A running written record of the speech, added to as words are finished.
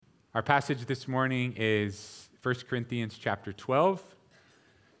Our passage this morning is 1 Corinthians chapter 12.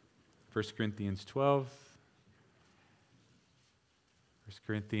 1 Corinthians 12. 1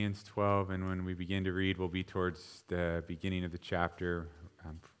 Corinthians 12, and when we begin to read, we'll be towards the beginning of the chapter.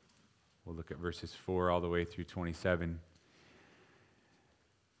 We'll look at verses 4 all the way through 27.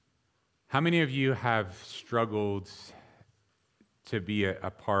 How many of you have struggled to be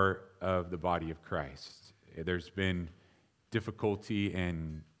a part of the body of Christ? There's been difficulty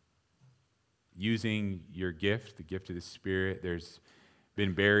in using your gift, the gift of the Spirit. There's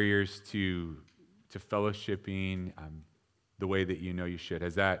been barriers to fellowshipping the way that you know you should.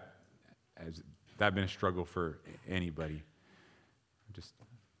 Has that been a struggle for anybody? Just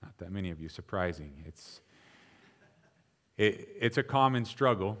not that many of you. Surprising. It's a common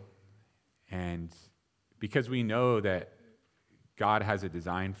struggle, and because we know that God has a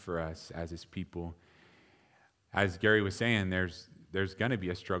design for us as His people, as Gary was saying, there's going to be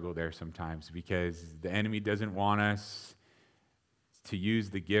a struggle there sometimes because the enemy doesn't want us to use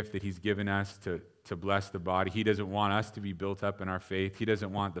the gift that He's given us to bless the body. He doesn't want us to be built up in our faith. He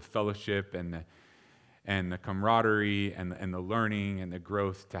doesn't want the fellowship and the camaraderie and the learning and the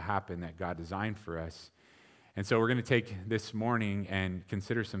growth to happen that God designed for us. And so we're going to take this morning and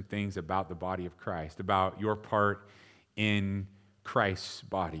consider some things about the body of Christ, about your part in Christ's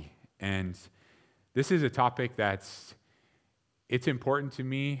body. And this is a topic it's important to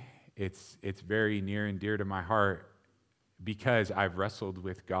me. It's very near and dear to my heart because I've wrestled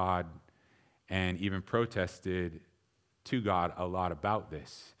with God and even protested to God a lot about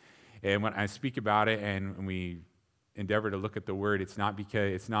this. And when I speak about it and we endeavor to look at the Word, it's not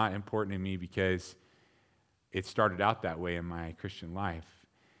important to me because it started out that way in my Christian life.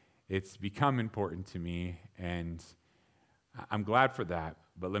 It's become important to me, and I'm glad for that.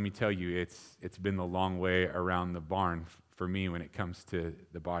 But let me tell you, it's been the long way around the barn for me when it comes to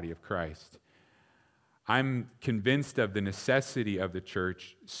the body of Christ. I'm convinced of the necessity of the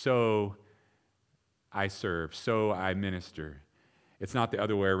church, so I serve, so I minister. It's not the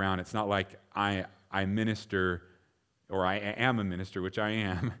other way around. It's not like I minister, or I am a minister, which I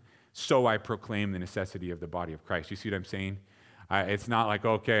am, so I proclaim the necessity of the body of Christ. You see what I'm saying? It's not like,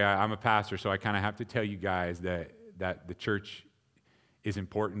 okay, I'm a pastor, so I kind of have to tell you guys that the church is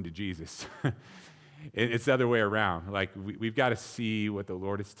important to Jesus. It's the other way around. Like, we've got to see what the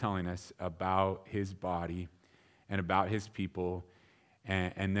Lord is telling us about His body and about His people,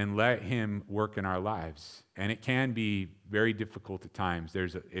 and then let Him work in our lives. And it can be very difficult at times.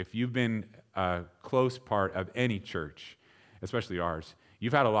 If you've been a close part of any church, especially ours,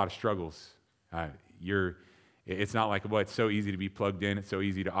 you've had a lot of struggles. It's not like, well, it's so easy to be plugged in, it's so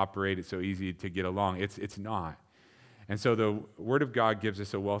easy to operate, it's so easy to get along. It's not. And so the Word of God gives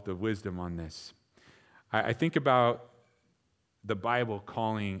us a wealth of wisdom on this. I think about the Bible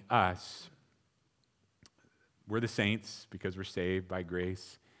calling us, we're the saints because we're saved by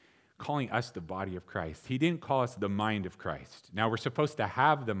grace, calling us the body of Christ. He didn't call us the mind of Christ. Now, we're supposed to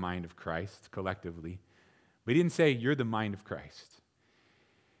have the mind of Christ collectively, but He didn't say you're the mind of Christ.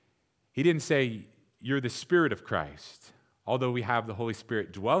 He didn't say you're the Spirit of Christ. Although we have the Holy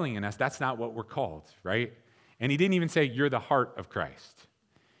Spirit dwelling in us, that's not what we're called, right? And He didn't even say you're the heart of Christ.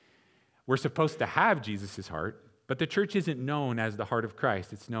 We're supposed to have Jesus' heart, but the church isn't known as the heart of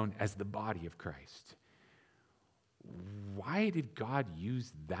Christ. It's known as the body of Christ. Why did God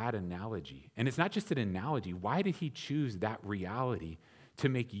use that analogy? And it's not just an analogy. Why did He choose that reality to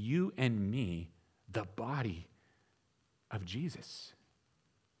make you and me the body of Jesus?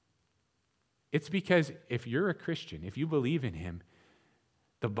 It's because if you're a Christian, if you believe in Him,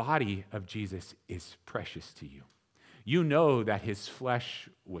 the body of Jesus is precious to you. You know that His flesh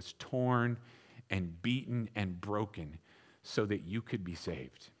was torn and beaten and broken so that you could be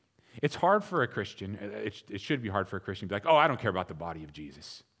saved. It's hard for a Christian, it should be hard for a Christian to be like, oh, I don't care about the body of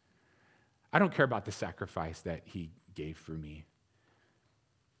Jesus. I don't care about the sacrifice that He gave for me.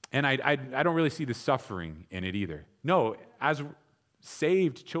 And I don't really see the suffering in it either. No, as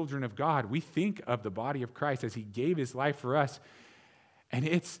saved children of God, we think of the body of Christ as He gave His life for us, and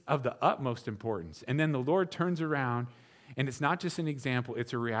it's of the utmost importance. And then the Lord turns around, and it's not just an example,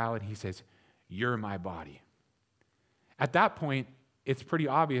 it's a reality. He says, you're my body. At that point, it's pretty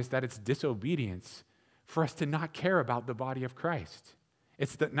obvious that it's disobedience for us to not care about the body of Christ.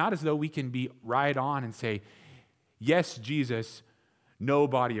 It's not as though we can be right on and say, yes, Jesus, no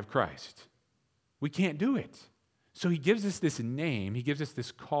body of Christ. We can't do it. So He gives us this name, He gives us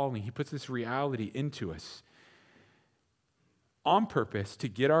this calling, He puts this reality into us on purpose to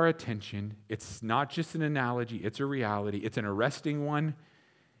get our attention. It's not just an analogy, it's a reality. It's an arresting one.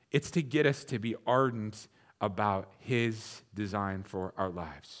 It's to get us to be ardent about His design for our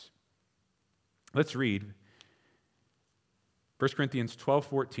lives. Let's read 1 Corinthians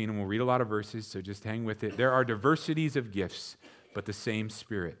 12:14, and we'll read a lot of verses, so just hang with it. There are diversities of gifts, but the same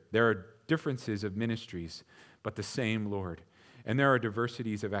Spirit. There are differences of ministries, but the same Lord. And there are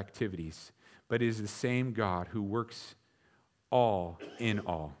diversities of activities, but it is the same God who works all in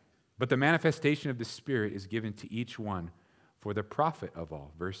all. But the manifestation of the Spirit is given to each one for the profit of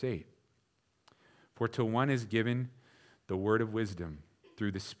all. Verse 8. For to one is given the word of wisdom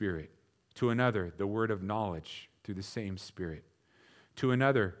through the Spirit, to another the word of knowledge through the same Spirit, to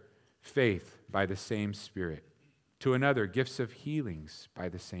another faith by the same Spirit, to another gifts of healings by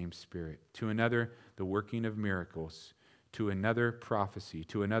the same Spirit, to another the working of miracles, to another prophecy,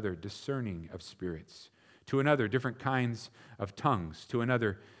 to another discerning of spirits, to another different kinds of tongues, to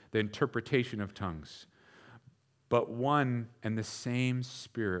another the interpretation of tongues. But one and the same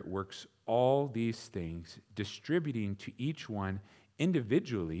Spirit works all these things, distributing to each one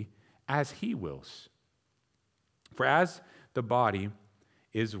individually as he wills. For as the body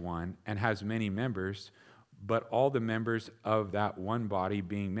is one and has many members, but all the members of that one body,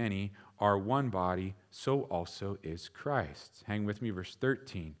 being many, are one body, so also is Christ. Hang with me, verse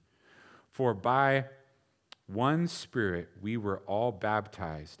 13. For by one Spirit we were all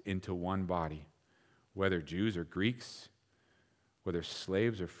baptized into one body, whether Jews or Greeks, whether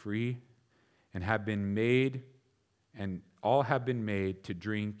slaves or free, and all have been made to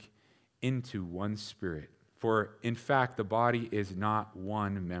drink into one Spirit. For in fact the body is not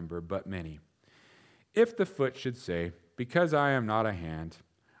one member, but many. If the foot should say, because I am not a hand,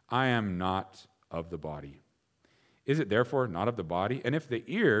 I am not of the body, is it therefore not of the body? And if the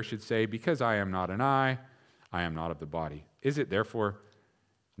ear should say, because I am not an eye, I am not of the body, is it therefore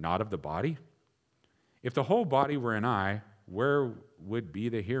not of the body? If the whole body were an eye, where would be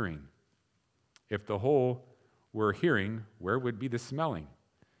the hearing? If the whole were hearing, where would be the smelling?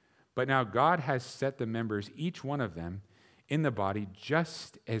 But now God has set the members, each one of them, in the body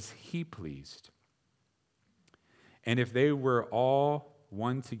just as he pleased. And if they were all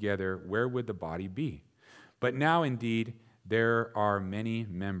one together, where would the body be? But now indeed there are many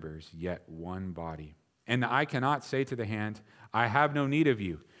members, yet one body. And the eye cannot say to the hand, I have no need of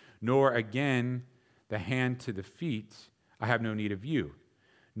you, nor again the hand to the feet, I have no need of you.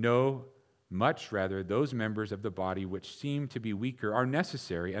 No, much rather, those members of the body which seem to be weaker are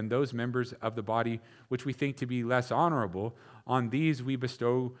necessary, and those members of the body which we think to be less honorable, on these we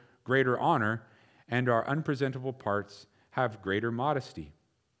bestow greater honor, and our unpresentable parts have greater modesty.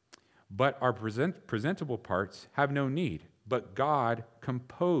 But our presentable parts have no need, but God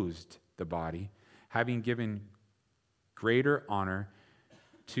composed the body, having given greater honor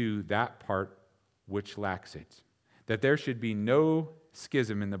to that part which lacks it, that there should be no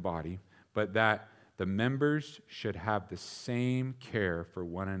schism in the body, but that the members should have the same care for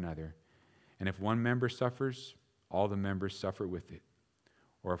one another. And if one member suffers, all the members suffer with it.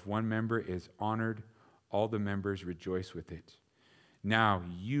 Or if one member is honored, all the members rejoice with it. Now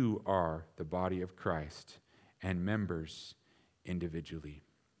you are the body of Christ and members individually.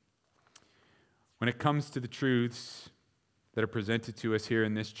 When it comes to the truths that are presented to us here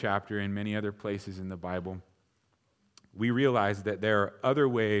in this chapter and many other places in the Bible, we realize that there are other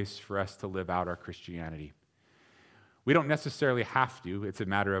ways for us to live out our Christianity. We don't necessarily have to, it's a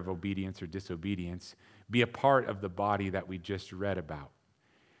matter of obedience or disobedience, be a part of the body that we just read about.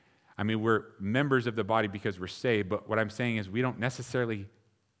 I mean, we're members of the body because we're saved, but what I'm saying is we don't necessarily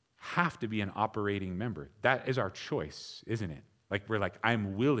have to be an operating member. That is our choice, isn't it? Like we're like,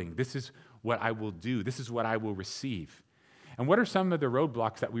 I'm willing. This is what I will do. This is what I will receive. And what are some of the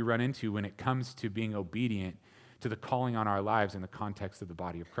roadblocks that we run into when it comes to being obedient to the calling on our lives in the context of the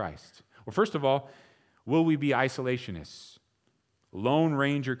body of Christ? Well, first of all, will we be isolationists? Lone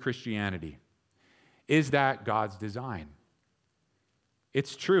Ranger Christianity. Is that God's design?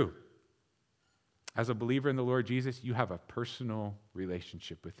 It's true. As a believer in the Lord Jesus, you have a personal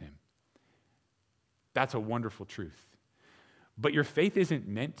relationship with him. That's a wonderful truth. But your faith isn't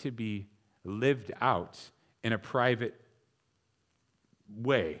meant to be lived out in a private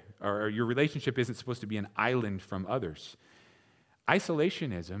way, or your relationship isn't supposed to be an island from others.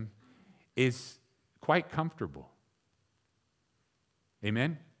 Isolationism is quite comfortable.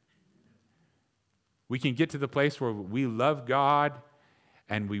 Amen? We can get to the place where we love God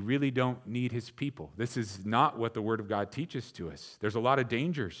and we really don't need his people. This is not what the Word of God teaches to us. There's a lot of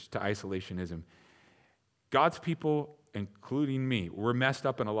dangers to isolationism. God's people, including me, we're messed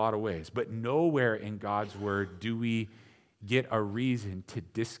up in a lot of ways, but nowhere in God's Word do we get a reason to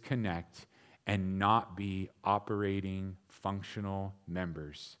disconnect and not be operating, functional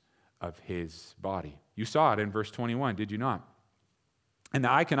members of his body. You saw it in verse 21, did you not? And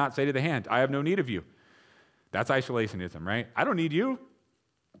the eye cannot say to the hand, I have no need of you. That's isolationism, right? I don't need you.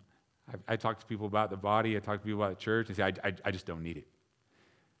 I talk to people about the body. I talk to people about the church and say, I just don't need it.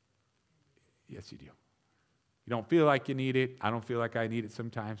 Yes, you do. You don't feel like you need it. I don't feel like I need it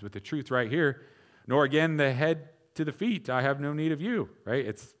sometimes. But the truth right here, nor again the head to the feet, I have no need of you,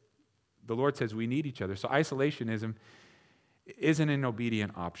 right? The Lord says we need each other. So isolationism isn't an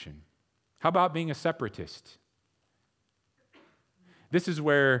obedient option. How about being a separatist? This is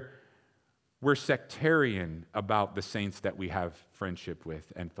where we're sectarian about the saints that we have friendship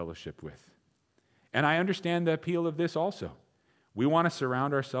with and fellowship with. And I understand the appeal of this also. We want to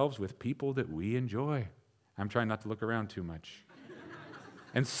surround ourselves with people that we enjoy. I'm trying not to look around too much.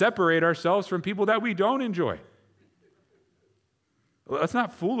 And separate ourselves from people that we don't enjoy. Let's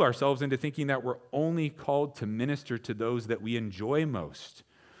not fool ourselves into thinking that we're only called to minister to those that we enjoy most,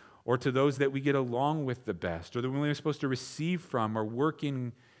 or to those that we get along with the best, or that we're only supposed to receive from or work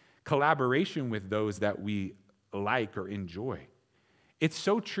in collaboration with those that we like or enjoy. It's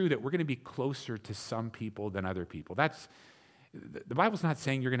so true that we're going to be closer to some people than other people. The Bible's not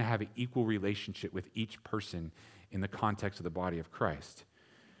saying you're going to have an equal relationship with each person in the context of the body of Christ.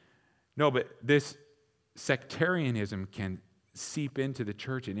 No, but this sectarianism can seep into the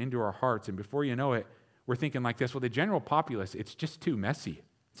church and into our hearts, and before you know it, we're thinking like this, well, the general populace, it's just too messy.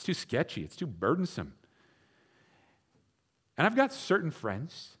 It's too sketchy. It's too burdensome. And I've got certain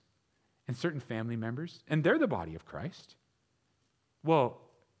friends and certain family members, and they're the body of Christ. Well,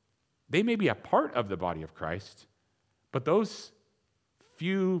 they may be a part of the body of Christ, but those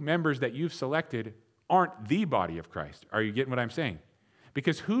few members that you've selected aren't the body of Christ. Are you getting what I'm saying?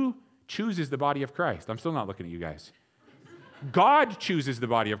 Because who chooses the body of Christ? I'm still not looking at you guys. God chooses the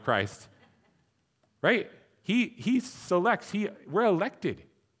body of Christ, right? He selects. We're elected.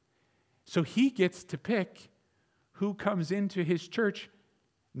 So he gets to pick who comes into his church,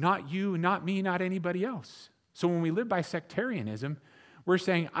 not you, not me, not anybody else. So when we live by sectarianism, we're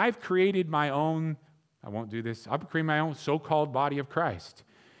saying, I've created my own, I won't do this, I've created my own so-called body of Christ,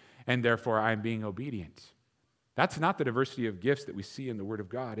 and therefore I'm being obedient. That's not the diversity of gifts that we see in the Word of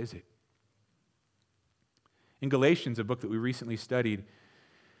God, is it? In Galatians, a book that we recently studied,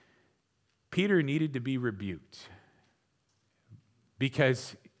 Peter needed to be rebuked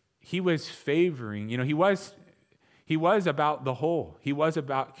because he was favoring, he was about the whole. He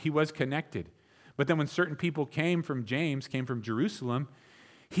was connected. But then when certain people came from Jerusalem,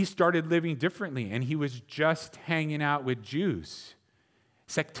 he started living differently, and he was just hanging out with Jews.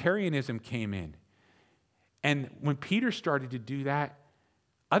 Sectarianism came in. And when Peter started to do that,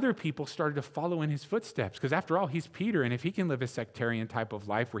 other people started to follow in his footsteps, because after all, he's Peter, and if he can live a sectarian type of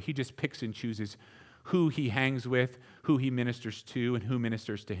life where he just picks and chooses who he hangs with, who he ministers to, and who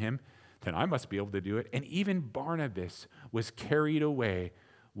ministers to him, then I must be able to do it. And even Barnabas was carried away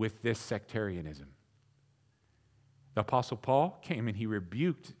with this sectarianism. The Apostle Paul came and he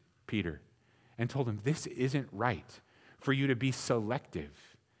rebuked Peter and told him, this isn't right for you to be selective.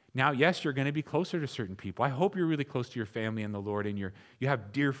 Now, yes, you're going to be closer to certain people. I hope you're really close to your family in the Lord and you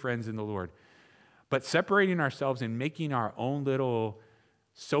have dear friends in the Lord. But separating ourselves and making our own little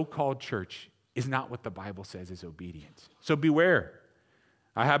so-called church is not what the Bible says is obedience. So beware.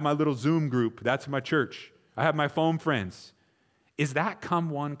 I have my little Zoom group. That's my church. I have my phone friends. Is that come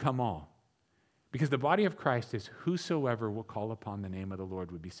one, come all? Because the body of Christ is whosoever will call upon the name of the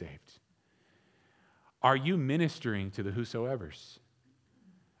Lord would be saved. Are you ministering to the whosoevers?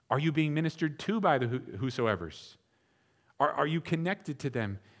 Are you being ministered to by the whosoevers? Are you connected to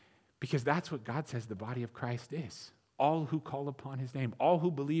them? Because that's what God says the body of Christ is. All who call upon his name, all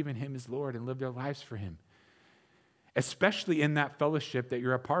who believe in him as Lord and live their lives for him. Especially in that fellowship that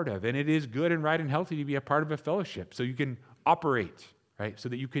you're a part of. And it is good and right and healthy to be a part of a fellowship so you can operate, right? So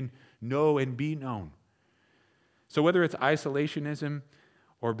that you can know and be known. So whether it's isolationism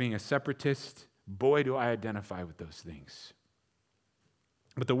or being a separatist, boy, do I identify with those things.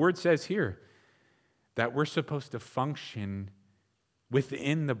 But the word says here that we're supposed to function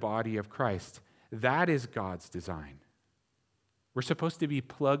within the body of Christ. That is God's design. We're supposed to be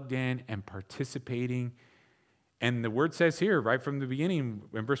plugged in and participating. And the word says here, right from the beginning,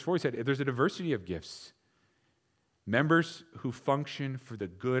 in verse 4, he said, there's a diversity of gifts. Members who function for the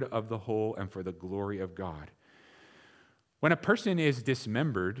good of the whole and for the glory of God. When a person is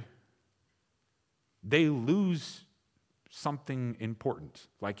dismembered, they lose something important,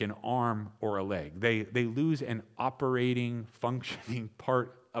 like an arm or a leg. They lose an operating, functioning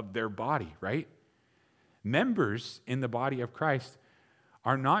part of their body, right? Members in the body of Christ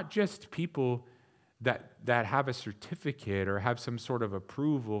are not just people that have a certificate or have some sort of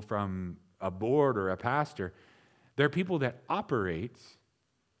approval from a board or a pastor. They're people that operate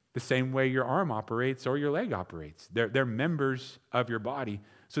the same way your arm operates or your leg operates. They're members of your body.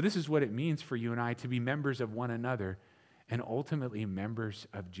 So this is what it means for you and I to be members of one another and ultimately members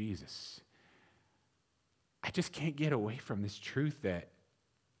of Jesus. I just can't get away from this truth that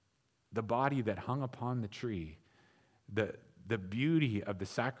the body that hung upon the tree, the beauty of the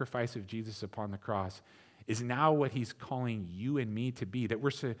sacrifice of Jesus upon the cross is now what he's calling you and me to be, that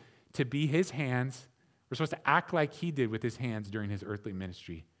we're to be his hands. We're supposed to act like he did with his hands during his earthly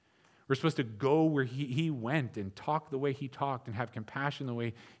ministry. We're supposed to go where he went and talk the way he talked and have compassion the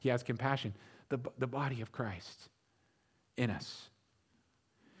way he has compassion. The body of Christ in us.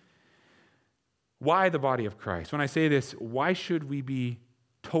 Why the body of Christ? When I say this, why should we be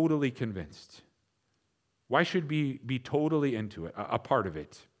totally convinced? Why should we be totally into it, a part of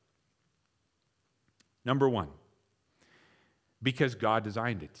it? Number one, because God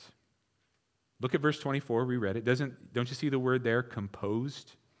designed it. Look at verse 24, we read it. Don't you see the word there,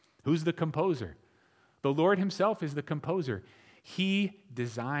 composed? Who's the composer? The Lord himself is the composer. He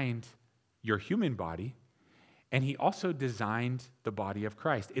designed your human body, and he also designed the body of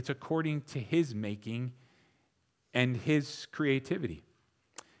Christ. It's according to his making and his creativity.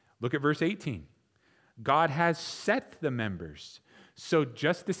 Look at verse 18. God has set the members. So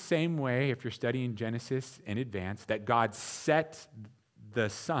just the same way, if you're studying Genesis in advance, that God set the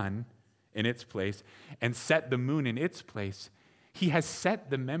sun in its place and set the moon in its place, he has set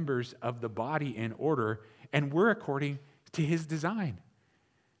the members of the body in order, and we're according to his design.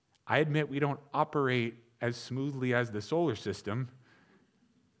 I admit we don't operate as smoothly as the solar system.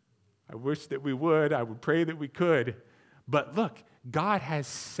 I wish that we would. I would pray that we could. But look, God has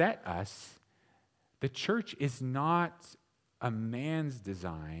set us. The church is not a man's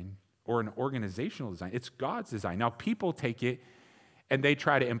design or an organizational design. It's God's design. Now, people take it and they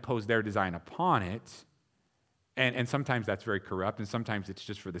try to impose their design upon it. And sometimes that's very corrupt, and sometimes it's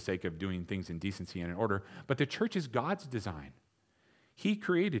just for the sake of doing things in decency and in order. But the church is God's design. He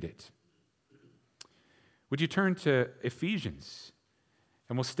created it. Would you turn to Ephesians?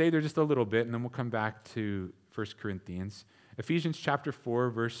 And we'll stay there just a little bit, and then we'll come back to 1 Corinthians. Ephesians chapter 4,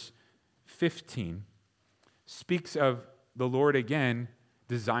 verse 15, speaks of the Lord again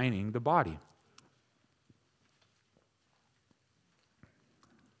designing the body.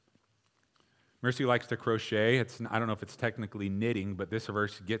 Mercy likes to crochet. I don't know if it's technically knitting, but this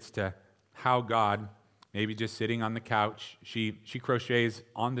verse gets to how God, maybe just sitting on the couch, she crochets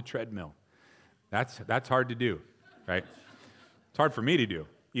on the treadmill. That's hard to do, right? It's hard for me to do,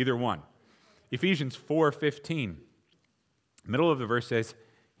 either one. Ephesians 4:15, middle of the verse says,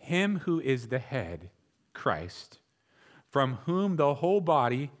 him who is the head, Christ, from whom the whole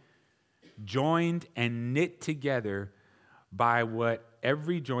body, joined and knit together by what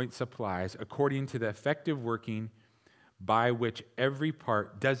every joint supplies, according to the effective working by which every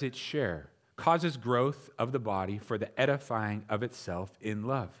part does its share, causes growth of the body for the edifying of itself in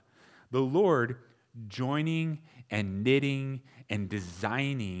love. The Lord joining and knitting and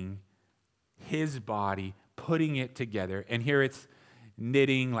designing his body, putting it together. And here it's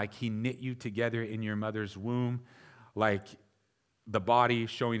knitting like he knit you together in your mother's womb, like the body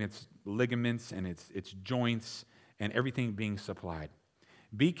showing its ligaments and its joints and everything being supplied.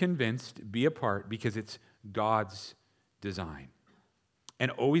 Be convinced, be a part, because it's God's design. And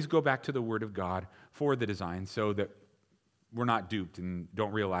always go back to the Word of God for the design so that we're not duped and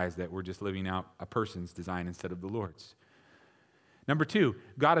don't realize that we're just living out a person's design instead of the Lord's. Number two,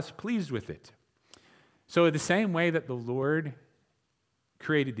 God is pleased with it. So the same way that the Lord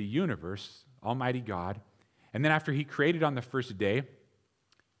created the universe, Almighty God, and then after he created on the first day,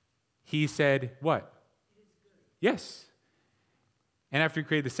 he said, what? Yes. And after he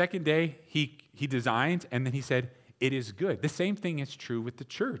created the second day, he designed, and then he said, it is good. The same thing is true with the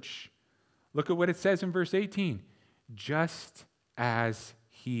church. Look at what it says in verse 18. Just as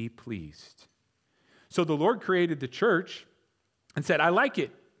he pleased. So the Lord created the church and said, I like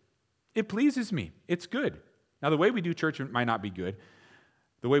it. It pleases me. It's good. Now, the way we do church might not be good.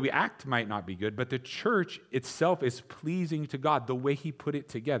 The way we act might not be good, but the church itself is pleasing to God, the way he put it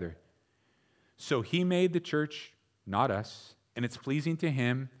together. So he made the church, not us, and it's pleasing to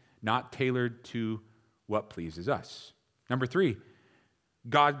him, not tailored to what pleases us. Number three,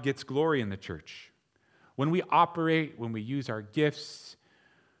 God gets glory in the church. When we operate, when we use our gifts,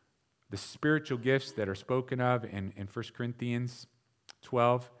 the spiritual gifts that are spoken of in 1 Corinthians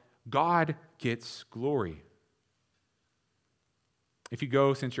 12, God gets glory. If you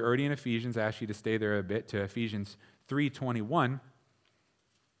go, since you're already in Ephesians, I ask you to stay there a bit to Ephesians 3:21.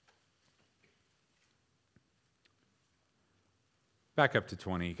 Back up to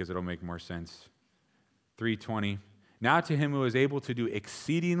 20 because it'll make more sense. 3:20. Now to him who is able to do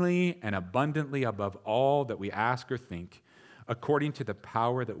exceedingly and abundantly above all that we ask or think, according to the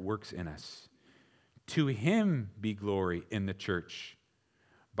power that works in us. To him be glory in the church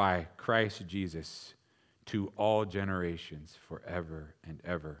by Christ Jesus to all generations forever and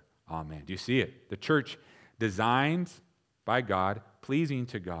ever. Amen. Do you see it? The church designed by God, pleasing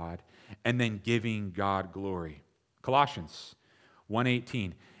to God, and then giving God glory. Colossians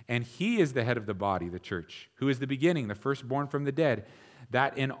 1:18. And he is the head of the body, the church, who is the beginning, the firstborn from the dead,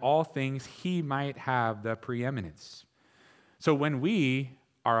 that in all things he might have the preeminence. So when we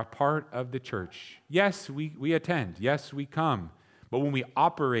are a part of the church, yes, we attend, yes, we come, but when we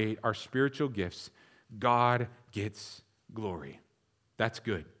operate our spiritual gifts, God gets glory. That's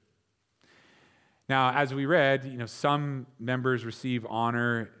good. Now, as we read, some members receive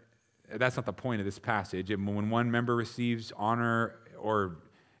honor. That's not the point of this passage. And when one member receives honor or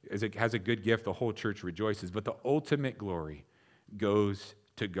has a good gift, the whole church rejoices. But the ultimate glory goes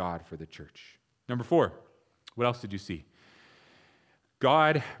to God for the church. Number 4, what else did you see?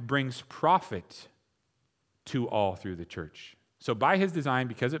 God brings profit to all through the church. So by his design,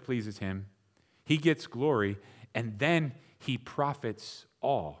 because it pleases him, he gets glory, and then he profits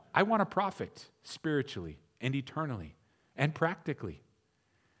all. I want to profit spiritually and eternally and practically.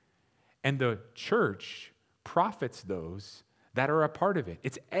 And the church profits those that are a part of it.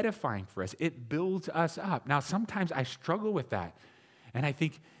 It's edifying for us. It builds us up. Now, sometimes I struggle with that. And I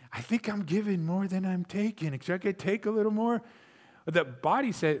think I'm giving more than I'm taking. Should I could take a little more? The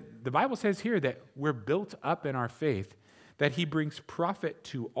Bible says here that we're built up in our faith, that he brings profit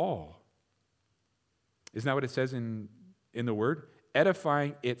to all. Isn't that what it says in the word?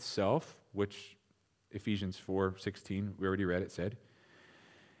 Edifying itself, which Ephesians 4:16, we already read it, said.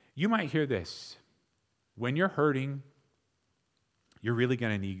 You might hear this. When you're hurting, you're really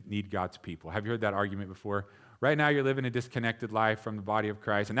going to need God's people. Have you heard that argument before? Right now, you're living a disconnected life from the body of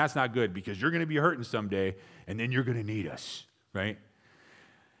Christ, and that's not good because you're going to be hurting someday, and then you're going to need us, right?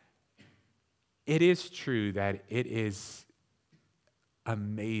 It is true that it is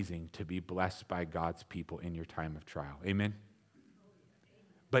amazing to be blessed by God's people in your time of trial. Amen?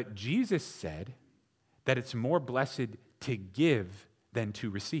 But Jesus said that it's more blessed to give than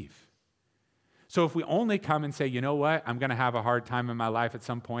to receive. So if we only come and say, you know what, I'm going to have a hard time in my life at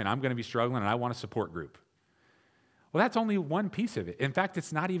some point, I'm going to be struggling, and I want a support group. Well, that's only one piece of it. In fact,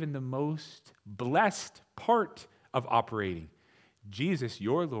 it's not even the most blessed part of operating. Jesus,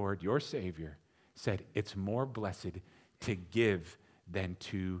 your Lord, your Savior, said it's more blessed to give than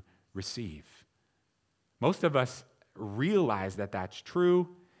to receive. Most of us realize that that's true.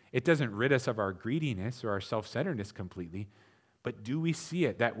 It doesn't rid us of our greediness or our self-centeredness completely. But do we see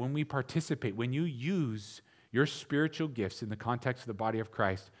it, that when we participate, when you use your spiritual gifts in the context of the body of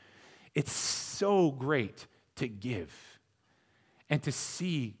Christ, it's so great to give and to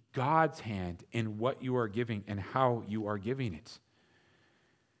see God's hand in what you are giving and how you are giving it.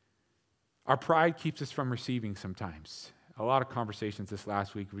 Our pride keeps us from receiving sometimes. A lot of conversations this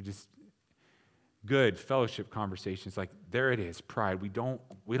last week were just good fellowship conversations. Like, there it is, pride. We don't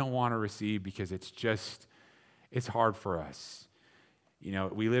want to receive because it's hard for us.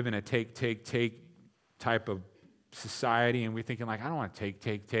 We live in a take type of society, and we're thinking like, I don't want to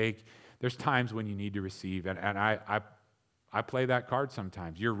take. There's times when you need to receive, and I play that card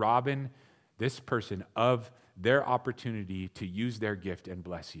sometimes. You're robbing this person of their opportunity to use their gift and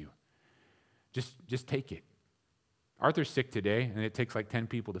bless you. Just take it. Arthur's sick today, and it takes like 10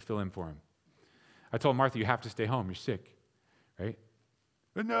 people to fill in for him. I told Martha, you have to stay home. You're sick, right?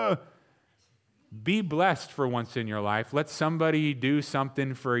 But no. Be blessed for once in your life. Let somebody do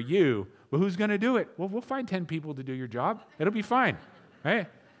something for you. Well, who's going to do it? Well, we'll find 10 people to do your job. It'll be fine, right?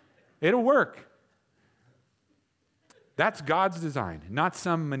 It'll work. That's God's design, not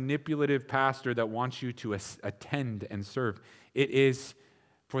some manipulative pastor that wants you to attend and serve. It is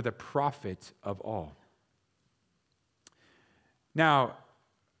for the profit of all. Now,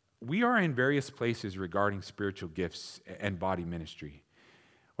 we are in various places regarding spiritual gifts and body ministry.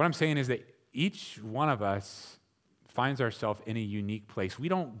 What I'm saying is that each one of us finds ourselves in a unique place. We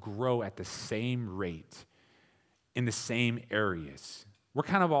don't grow at the same rate in the same areas. We're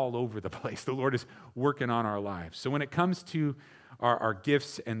kind of all over the place. The Lord is working on our lives. So when it comes to our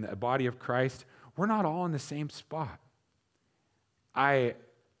gifts and the body of Christ, we're not all in the same spot.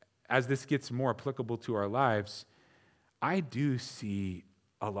 As this gets more applicable to our lives, I do see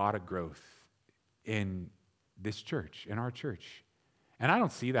a lot of growth in this church, in our church. And I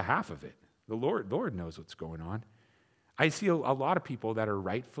don't see the half of it. The Lord knows what's going on. I see a lot of people that are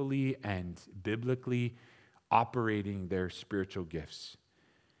rightfully and biblically operating their spiritual gifts.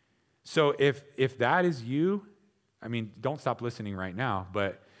 So if that is you, I mean, don't stop listening right now,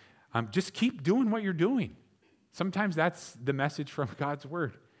 but just keep doing what you're doing. Sometimes that's the message from God's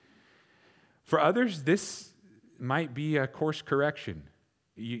word. For others, this might be a course correction.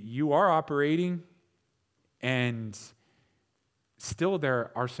 You are operating, and still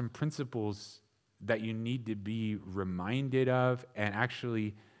there are some principles that you need to be reminded of, and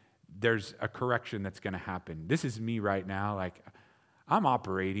actually there's a correction that's going to happen. This is me right now. Like, I'm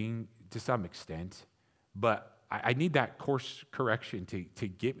operating to some extent, but I need that course correction to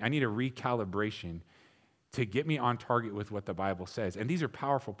get, I need a recalibration to get me on target with what the Bible says. And these are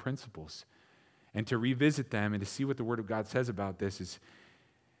powerful principles. And to revisit them and to see what the Word of God says about this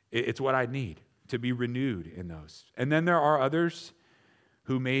it's what I need, to be renewed in those. And then there are others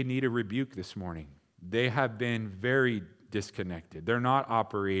who may need a rebuke this morning. They have been very disconnected. They're not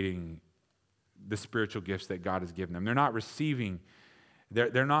operating the spiritual gifts that God has given them. They're not receiving.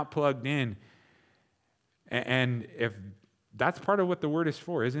 They're not plugged in. And if that's part of what the word is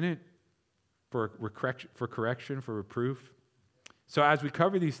for, isn't it? For correction, for reproof. So as we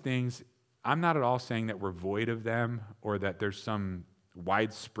cover these things, I'm not at all saying that we're void of them or that there's some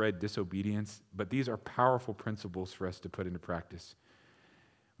widespread disobedience, but these are powerful principles for us to put into practice.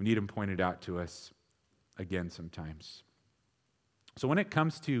 We need them pointed out to us again sometimes. So when it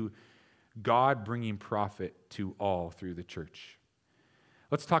comes to God bringing profit to all through the church,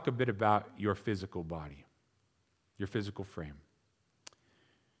 let's talk a bit about your physical body, your physical frame.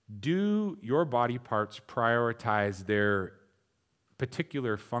 Do your body parts prioritize their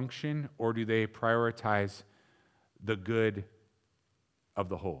particular function, or do they prioritize the good of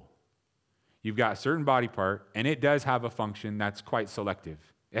the whole? You've got a certain body part, and it does have a function that's quite selective.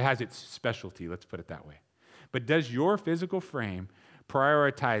 It has its specialty, let's put it that way. But does your physical frame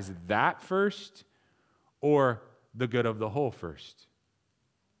prioritize that first, or the good of the whole first?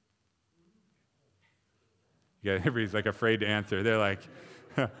 Yeah, everybody's like afraid to answer. They're like,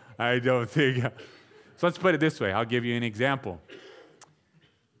 I don't think. So let's put it this way. I'll give you an example.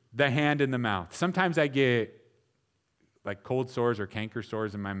 The hand and the mouth. Sometimes I get like cold sores or canker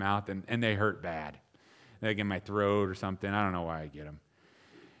sores in my mouth, and they hurt bad. They get in my throat or something. I don't know why I get them.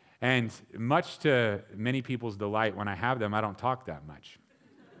 And much to many people's delight, when I have them, I don't talk that much.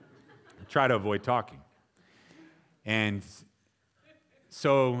 I try to avoid talking. And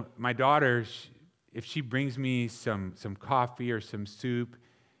so my daughter, if she brings me some coffee or some soup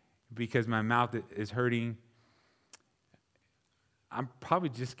because my mouth is hurting, I'm probably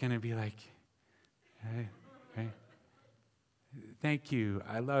just going to be like, hey, thank you,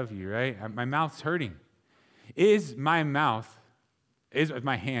 I love you, right? My mouth's hurting. Is my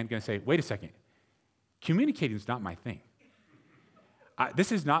hand going to say, wait a second, communicating is not my thing.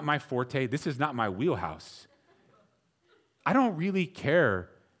 This is not my forte. This is not my wheelhouse. I don't really care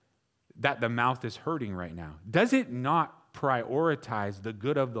that the mouth is hurting right now. Does it not prioritize the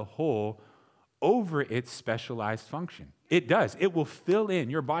good of the whole over its specialized function? It does. It will fill in.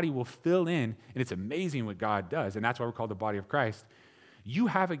 Your body will fill in, and it's amazing what God does, and that's why we're called the body of Christ. You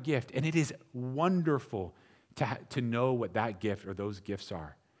have a gift, and it is wonderful to know what that gift or those gifts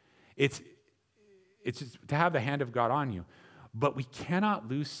are. It's just to have the hand of God on you, but we cannot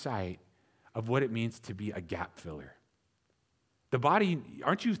lose sight of what it means to be a gap filler. The body,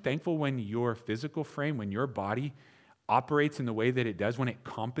 aren't you thankful when your physical frame, when your body operates in the way that it does, when it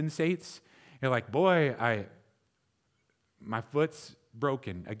compensates? You're like, boy, my foot's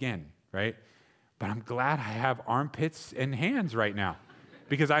broken again, right? But I'm glad I have armpits and hands right now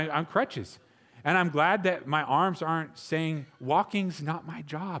because I'm crutches. And I'm glad that my arms aren't saying, walking's not my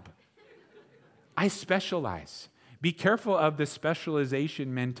job. I specialize. Be careful of the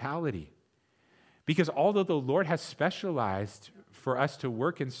specialization mentality. Because although the Lord has specialized for us to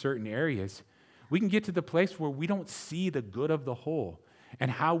work in certain areas, we can get to the place where we don't see the good of the whole and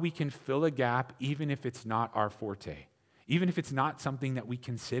how we can fill a gap even if it's not our forte, even if it's not something that we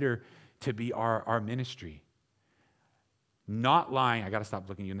consider to be our ministry. Not lying. I got to stop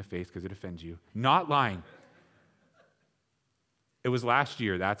looking you in the face because it offends you. Not lying. It was last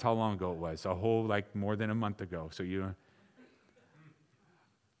year. That's how long ago it was. More than a month ago. So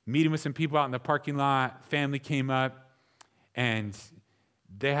meeting with some people out in the parking lot. Family came up, and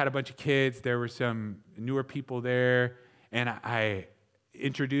they had a bunch of kids. There were some newer people there, and I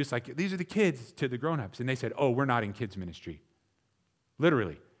introduced, these are the kids to the grown-ups. And they said, oh, we're not in kids ministry.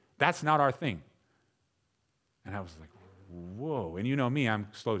 Literally. That's not our thing. And I was like, whoa. And you know me, I'm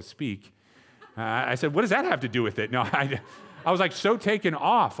slow to speak. I said, what does that have to do with it? No, I was so taken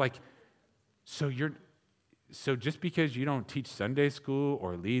off. So just because you don't teach Sunday school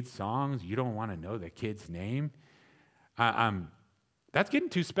or lead songs, you don't want to know the kid's name? That's getting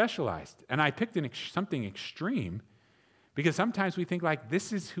too specialized. And I picked something extreme Because sometimes we think like,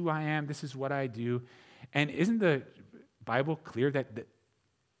 this is who I am, this is what I do. And isn't the Bible clear that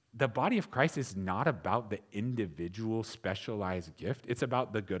the body of Christ is not about the individual specialized gift? It's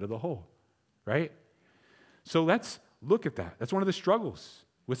about the good of the whole, right? So let's look at that. That's one of the struggles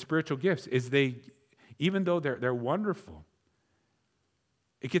with spiritual gifts, is even though they're wonderful,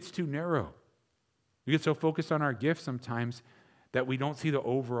 it gets too narrow. We get so focused on our gifts sometimes that we don't see the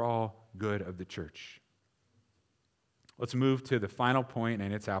overall good of the church. Let's move to the final point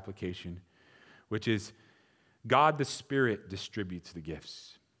and its application, which is God the Spirit distributes the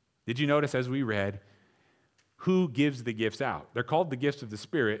gifts. Did you notice as we read, who gives the gifts out? They're called the gifts of the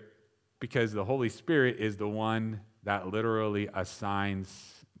Spirit because the Holy Spirit is the one that literally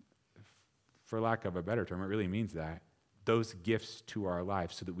assigns, for lack of a better term, it really means that, those gifts to our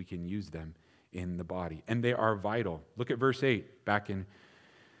lives so that we can use them in the body. And they are vital. Look at verse 8 back in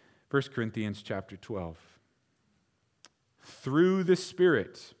 1 Corinthians chapter 12. Through the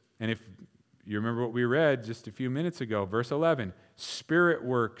Spirit, and if you remember what we read just a few minutes ago, verse 11, Spirit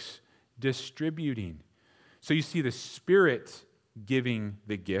works distributing. So you see the Spirit giving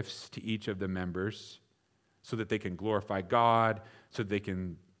the gifts to each of the members so that they can glorify God, so that they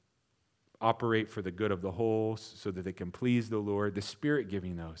can operate for the good of the whole, so that they can please the Lord, the Spirit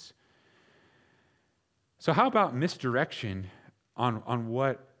giving those. So how about misdirection on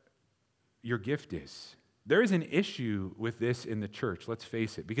what your gift is? There is an issue with this in the church, let's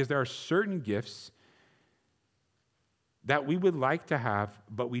face it, because there are certain gifts that we would like to have,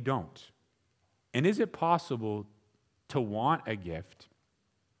 but we don't. And is it possible to want a gift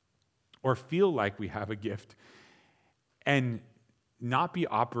or feel like we have a gift and not be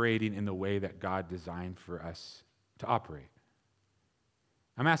operating in the way that God designed for us to operate?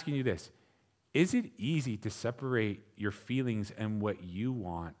 I'm asking you this. Is it easy to separate your feelings and what you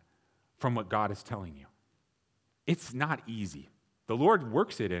want from what God is telling you? It's not easy. The Lord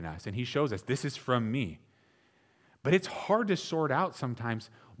works it in us, and He shows us, this is from me. But it's hard to sort out sometimes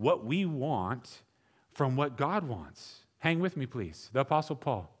what we want from what God wants. Hang with me, please. The Apostle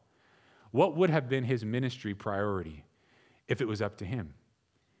Paul. What would have been his ministry priority if it was up to him?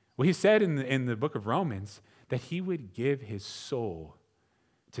 Well, he said in the book of Romans that he would give his soul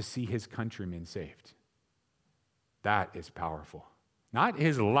to see his countrymen saved. That is powerful. Not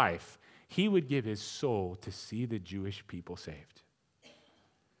his life. He would give his soul to see the Jewish people saved.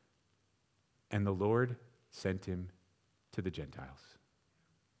 And the Lord sent him to the Gentiles.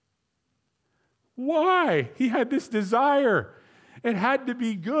 Why? He had this desire. It had to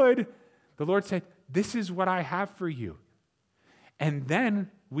be good. The Lord said, this is what I have for you. And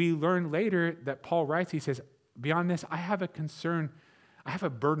then we learn later that Paul writes, he says, beyond this, I have a concern, I have a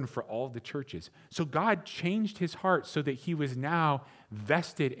burden for all the churches. So God changed his heart so that he was now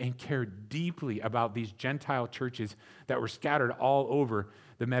vested and cared deeply about these Gentile churches that were scattered all over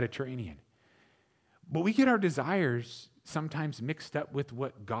the Mediterranean. But we get our desires sometimes mixed up with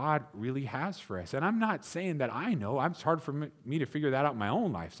what God really has for us. And I'm not saying that I know. It's hard for me to figure that out in my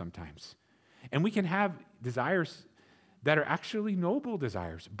own life sometimes. And we can have desires that are actually noble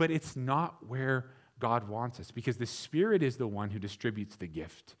desires, but it's not where God wants us, because the Spirit is the one who distributes the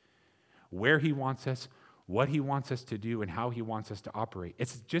gift, where he wants us, what he wants us to do, and how he wants us to operate.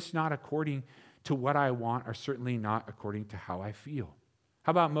 It's just not according to what I want, or certainly not according to how I feel.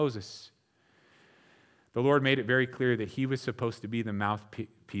 How about Moses? The Lord made it very clear that he was supposed to be the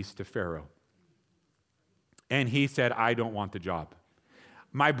mouthpiece to Pharaoh. And he said, I don't want the job.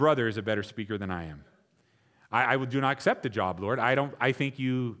 My brother is a better speaker than I am. I do not accept the job, Lord. I think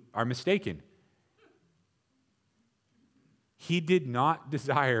you are mistaken. He did not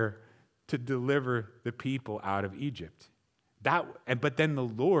desire to deliver the people out of Egypt. But then the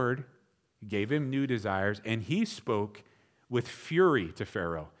Lord gave him new desires, and he spoke with fury to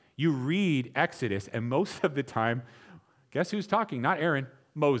Pharaoh. You read Exodus, and most of the time, guess who's talking? Not Aaron,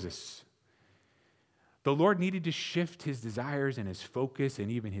 Moses. The Lord needed to shift his desires and his focus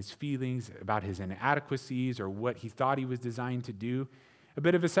and even his feelings about his inadequacies or what he thought he was designed to do. A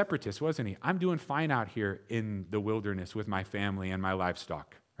bit of a separatist, wasn't he? I'm doing fine out here in the wilderness with my family and my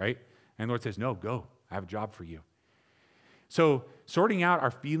livestock, right? And the Lord says, no, go. I have a job for you. So sorting out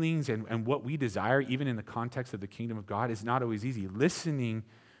our feelings and what we desire, even in the context of the kingdom of God, is not always easy. Listening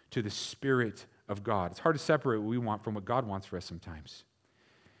to the Spirit of God. It's hard to separate what we want from what God wants for us sometimes.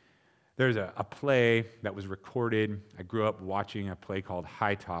 There's a play that was recorded. I grew up watching a play called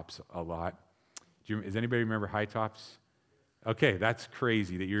High Tops a lot. Does anybody remember High Tops? Okay, that's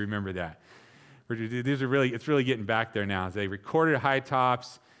crazy that you remember that. It's really getting back there now. They recorded High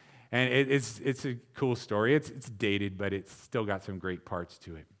Tops, and it's a cool story. It's dated, but it's still got some great parts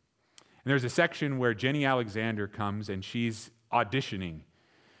to it. And there's a section where Jenny Alexander comes and she's auditioning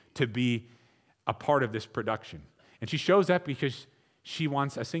to be a part of this production. And she shows up because she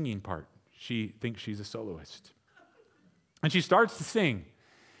wants a singing part. She thinks she's a soloist. And she starts to sing.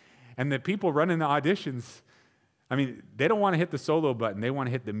 And the people running the auditions, they don't want to hit the solo button. They want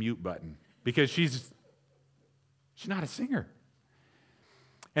to hit the mute button because she's not a singer.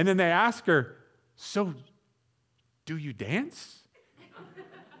 And then they ask her, so do you dance?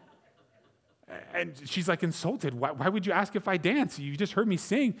 And she's like insulted. Why would you ask if I dance? You just heard me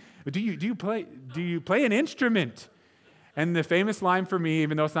sing. Do you play an instrument? And the famous line for me,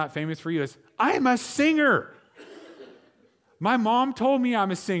 even though it's not famous for you, is, I'm a singer. My mom told me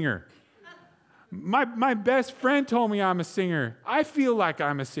I'm a singer. My best friend told me I'm a singer. I feel like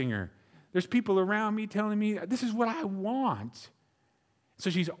I'm a singer. There's people around me telling me this is what I want. So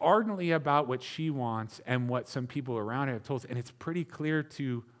she's ardently about what she wants and what some people around her have told us. And it's pretty clear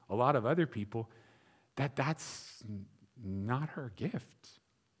to a lot of other people that that's not her gift.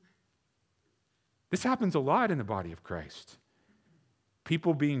 This happens a lot in the body of Christ.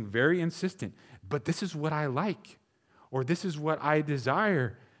 People being very insistent, but this is what I like, or this is what I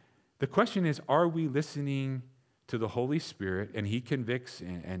desire. The question is, are we listening to the Holy Spirit, and He convicts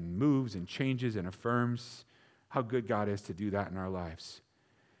and moves and changes and affirms how good God is to do that in our lives?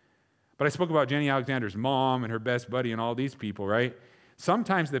 But I spoke about Jenny Alexander's mom and her best buddy and all these people, right?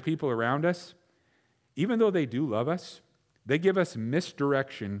 Sometimes the people around us, even though they do love us, they give us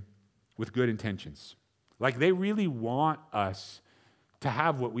misdirection with good intentions. Like they really want us to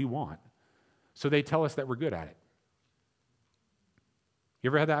have what we want. So they tell us that we're good at it. You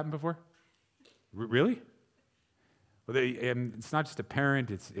ever had that happen before? Really? Well, it's not just a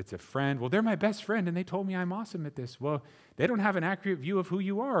parent, it's a friend. Well, they're my best friend, and they told me I'm awesome at this. Well, they don't have an accurate view of who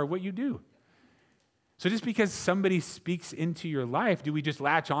you are or what you do. So just because somebody speaks into your life, do we just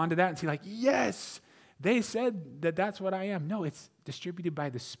latch onto that and say like, yes, they said that that's what I am? No, it's distributed by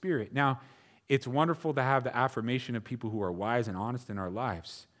the Spirit. Now, it's wonderful to have the affirmation of people who are wise and honest in our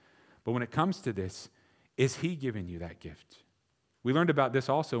lives. But when it comes to this, is He giving you that gift? We learned about this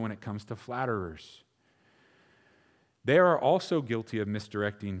also when it comes to flatterers. They are also guilty of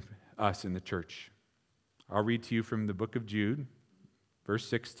misdirecting us in the church. I'll read to you from the book of Jude, verse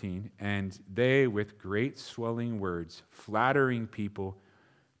 16. And they, with great swelling words, flattering people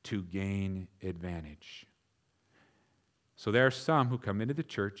to gain advantage. So there are some who come into the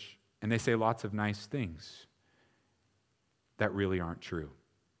church and they say lots of nice things that really aren't true.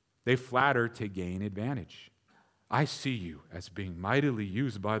 They flatter to gain advantage. I see you as being mightily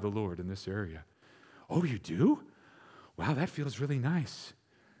used by the Lord in this area. Oh, you do? Wow, that feels really nice.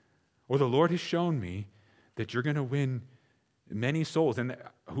 Or the Lord has shown me that you're going to win many souls. And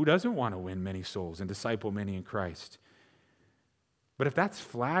who doesn't want to win many souls and disciple many in Christ? But if that's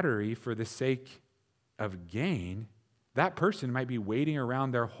flattery for the sake of gain, that person might be waiting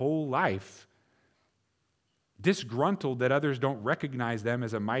around their whole life, disgruntled that others don't recognize them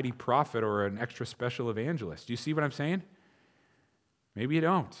as a mighty prophet or an extra special evangelist. Do you see what I'm saying? Maybe you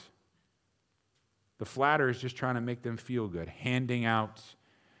don't. The flatterer is just trying to make them feel good, handing out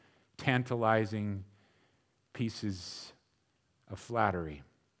tantalizing pieces of flattery.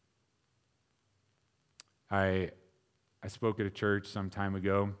 I spoke at a church some time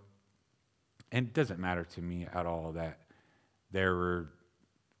ago, and it doesn't matter to me at all that there were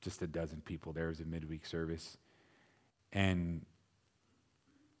just a dozen people. There was a midweek service, and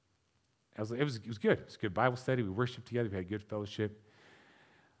it was good. It was a good Bible study. We worshiped together. We had good fellowship.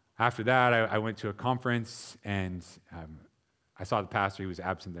 After that, I went to a conference, and I saw the pastor. He was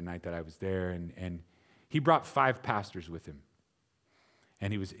absent the night that I was there, and he brought 5 pastors with him.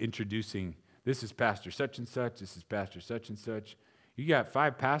 And he was introducing, this is Pastor such and such, this is Pastor such and such. You got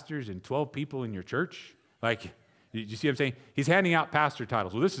 5 pastors and 12 people in your church? Like, you see what I'm saying? He's handing out pastor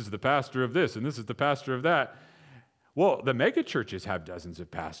titles. Well, this is the pastor of this, and this is the pastor of that. Well, the mega churches have dozens of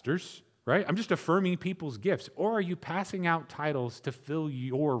pastors, right? I'm just affirming people's gifts. Or are you passing out titles to fill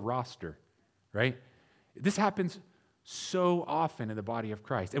your roster, right? This happens so often in the body of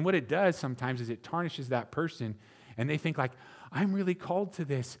Christ. And what it does sometimes is it tarnishes that person, and they think like, I'm really called to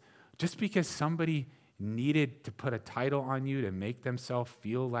this. Just because somebody needed to put a title on you to make themselves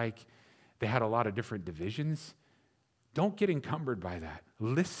feel like they had a lot of different divisions, don't get encumbered by that.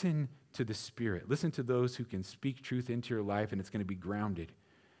 Listen to the Spirit. Listen to those who can speak truth into your life, and it's going to be grounded.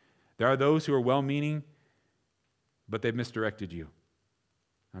 There are those who are well-meaning, but they've misdirected you.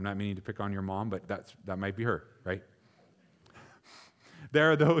 I'm not meaning to pick on your mom, but that might be her, right?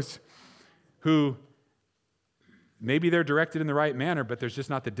 There are those who maybe they're directed in the right manner, but there's just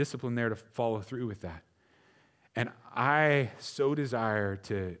not the discipline there to follow through with that. And I so desire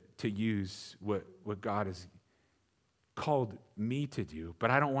to to use what God has called me to do,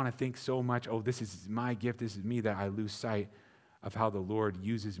 but I don't want to think so much, oh, this is my gift, this is me, that I lose sight of how the Lord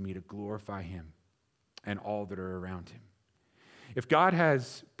uses me to glorify him and all that are around him. If God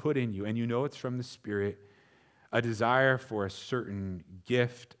has put in you, and you know it's from the Spirit, a desire for a certain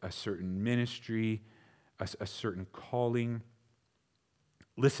gift, a certain ministry, a certain calling,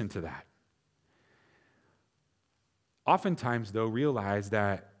 listen to that. Oftentimes, though, realize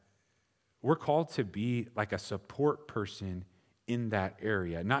that we're called to be like a support person in that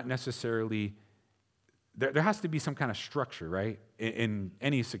area, not necessarily, there has to be some kind of structure, right, in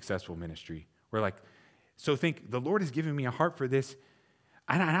any successful ministry. We're like, so think, the Lord has given me a heart for this,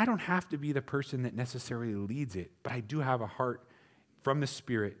 and I don't have to be the person that necessarily leads it, but I do have a heart from the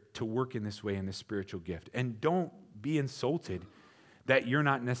Spirit to work in this way in this spiritual gift. And don't be insulted that you're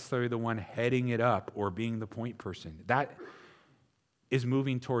not necessarily the one heading it up or being the point person. That is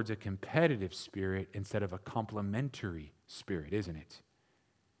moving towards a competitive spirit instead of a complementary spirit, isn't it?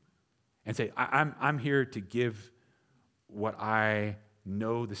 And say, I'm here to give what I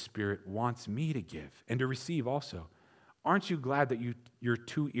know the Spirit wants me to give and to receive also. Aren't you glad that your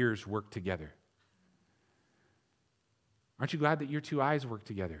two ears work together? Aren't you glad that your two eyes work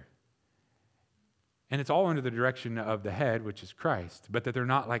together? And it's all under the direction of the head, which is Christ, but that they're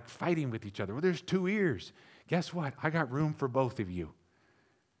not like fighting with each other. Well, there's two ears. Guess what? I got room for both of you.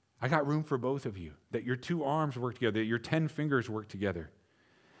 I got room for both of you. That your two arms work together, that your 10 fingers work together.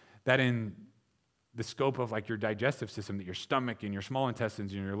 That in the scope of like your digestive system, that your stomach and your small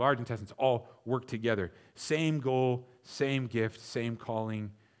intestines and your large intestines all work together. Same goal, same gift, same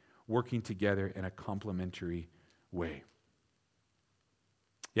calling, working together in a complementary way.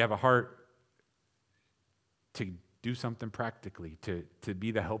 You have a heart to do something practically, to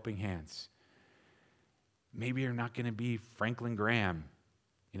be the helping hands. Maybe you're not going to be Franklin Graham,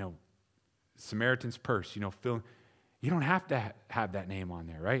 Samaritan's Purse, Phil. You don't have to have that name on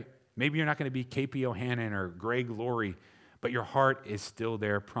there, right? Maybe you're not going to be KP O'Hannon or Greg Laurie, but your heart is still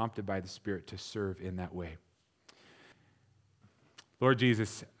there, prompted by the Spirit to serve in that way. Lord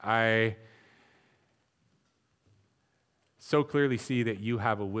Jesus, I so clearly see that you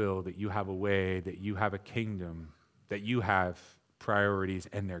have a will, that you have a way, that you have a kingdom, that you have priorities,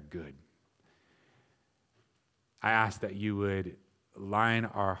 and they're good. I ask that you would line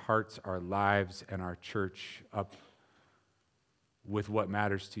our hearts, our lives, and our church up with what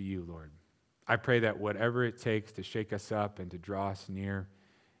matters to you, Lord. I pray that whatever it takes to shake us up and to draw us near,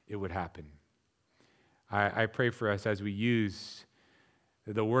 it would happen. I pray for us as we use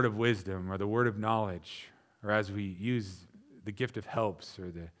the word of wisdom or the word of knowledge, or as we use the gift of helps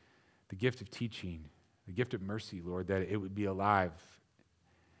or the gift of teaching, the gift of mercy, Lord, that it would be alive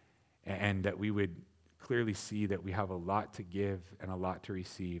and that we would clearly see that we have a lot to give and a lot to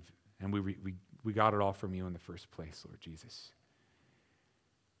receive, and we got it all from you in the first place, Lord Jesus.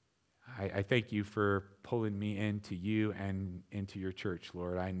 I thank you for pulling me into you and into your church,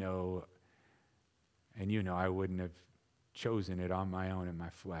 Lord. I know, and you know, I wouldn't have chosen it on my own in my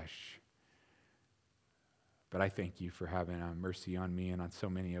flesh. But I thank you for having mercy on me and on so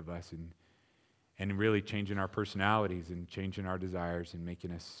many of us, and really changing our personalities and changing our desires and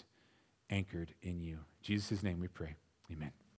making us anchored in you. In Jesus' name we pray. Amen.